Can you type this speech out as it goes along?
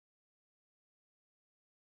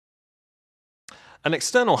An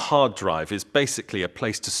external hard drive is basically a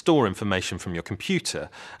place to store information from your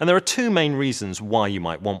computer, and there are two main reasons why you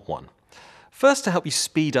might want one. First, to help you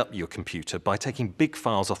speed up your computer by taking big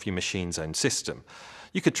files off your machine's own system.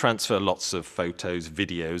 You could transfer lots of photos,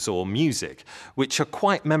 videos, or music, which are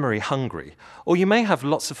quite memory hungry, or you may have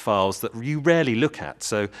lots of files that you rarely look at,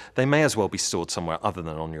 so they may as well be stored somewhere other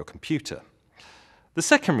than on your computer. The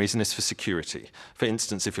second reason is for security. For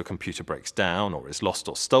instance, if your computer breaks down or is lost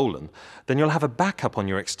or stolen, then you'll have a backup on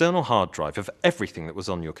your external hard drive of everything that was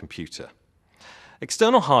on your computer.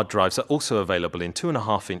 External hard drives are also available in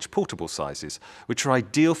 2.5-inch portable sizes, which are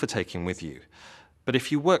ideal for taking with you. But if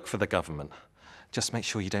you work for the government, just make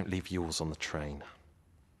sure you don't leave yours on the train.